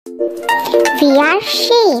We are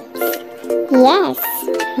shapes. Yes,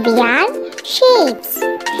 we are shapes.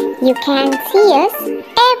 You can see us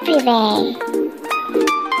everywhere.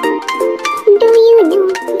 Do you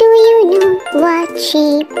know what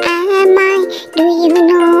shape am I? Do you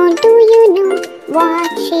know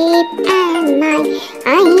what shape am I? I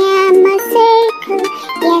am a circle.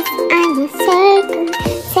 Yes, I'm a circle.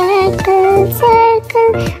 Circle,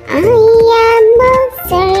 circle. I am a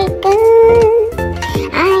circle.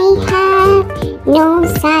 I have no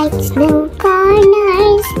sides, no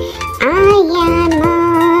corners. I am a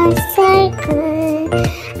circle.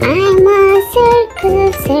 I'm a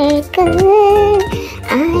circle, circle.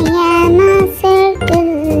 I am a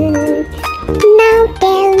circle. Now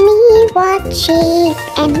tell me what shape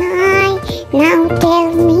am I? Now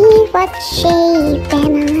tell me what shape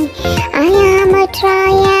am I? I am a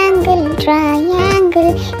triangle,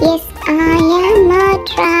 triangle. Yes, I am a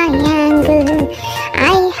triangle.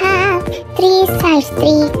 I have 3 sides,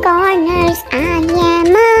 3 corners. I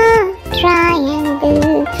am a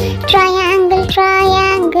triangle. Triangle,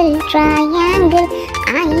 triangle, triangle. I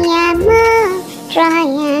am a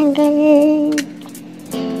triangle.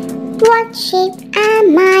 What shape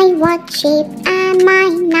am I? What shape am I?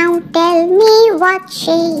 Now tell me what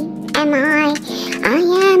shape am I? I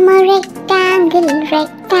am a rectangle,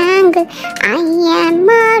 rectangle. I am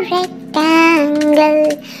a rectangle.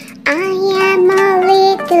 I am a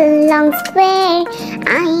little long square.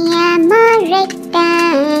 I am a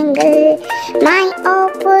rectangle. My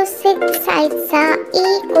opposite sides are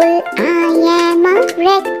equal. I am a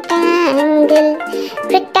rectangle.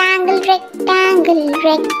 Rectangle, rectangle,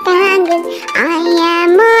 rectangle. I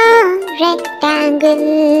am a rectangle.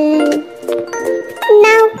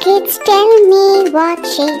 Now kids, tell me what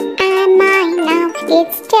shape am I? Now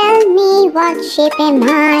kids, tell me what shape am I?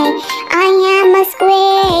 I am a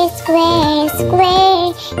square, square,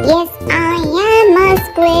 square. Yes, I am a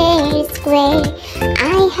square, square.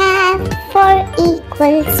 I have 4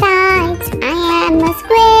 equal sides. I am a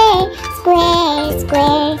square, square,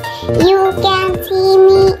 square. You can see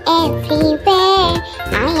me everywhere.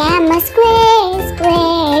 I am a square,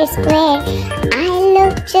 square, square. I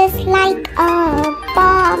look just like all